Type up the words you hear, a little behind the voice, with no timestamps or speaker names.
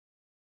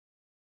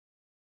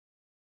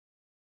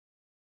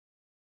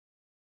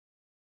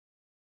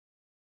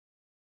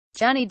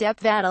Johnny Depp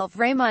vatil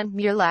vraiment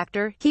mieux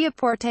Lacteur, qui a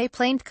porté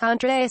plainte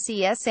contre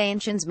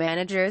anciens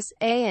managers,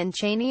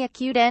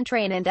 c&eacute and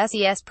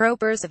traînant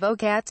propres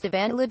avocats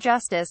devant la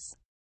justice.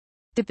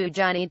 Depuis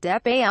Johnny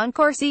Depp et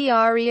encore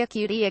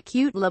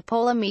C&eacute la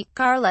polémique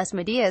car les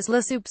médias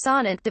le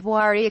soupçonnent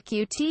d'avoir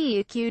écouté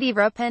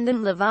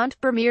pendant la vente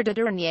première de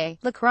dernier,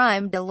 le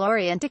crime de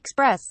l'Orient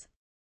Express.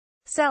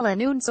 Selon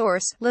une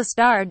source, la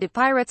star de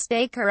Pirates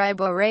des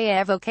Caraïbes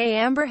aurait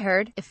évoqué Amber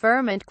Heard,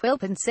 affirmant qu'il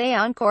pensait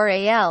encore à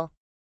elle.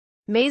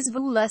 Mais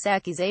vu les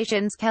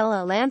accusations qu'elle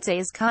a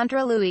lancées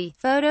contre lui,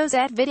 photos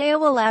et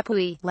vidéos à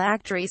l'appui,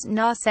 l'actrice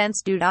n'a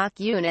sans doute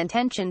aucune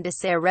intention de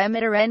se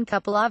remettre en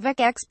couple avec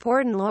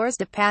exportant lors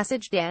de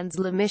passage dans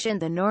l'émission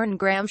de Norton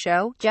Graham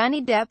Show.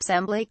 Johnny Depp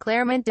semblait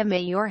clairement de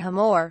meilleur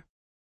humeur.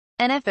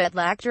 En effet,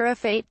 l'acteur a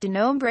fait de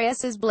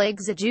nombreuses blagues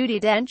à Judi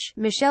Dench,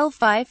 Michelle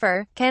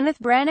Pfeiffer, Kenneth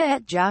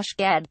Branagh et Josh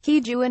Gad,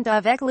 qui jouent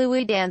avec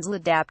lui dans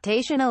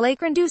l'adaptation à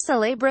l'écran du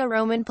célèbre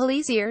roman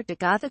policier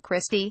d'Agatha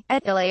Christie, et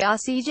il a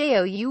aussi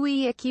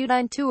joué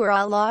un tour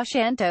à la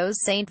chanteuse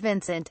Saint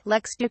Vincent,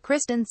 l'ex de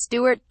Kristen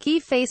Stewart, qui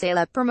faisait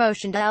la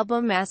promotion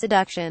d'album à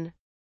Seduction.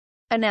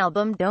 Un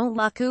album dont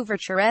la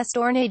couverture est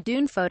ornée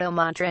d'une photo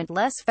montrant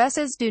les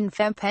fesses d'une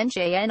femme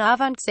penchée en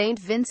avant. Saint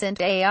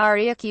Vincent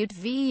eacute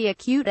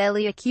v-eacute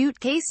l&eacute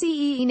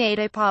kce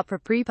n'était pas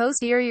plus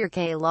postérieur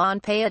que l'on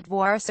peut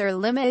voir sur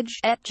l'image,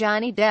 et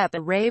Johnny Depp a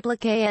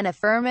répliqué en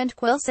affirmant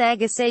qu'il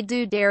s'agissait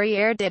du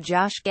derrière de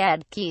Josh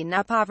Gad, qui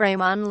n'a pas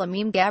vraiment le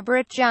même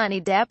gabarit. Johnny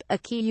Depp, à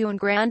qui une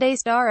grande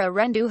star a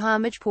rendu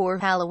hommage pour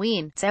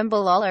Halloween,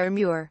 semble à leur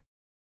mur.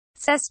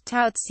 C'est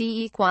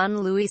aussi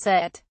quand lui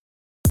s'est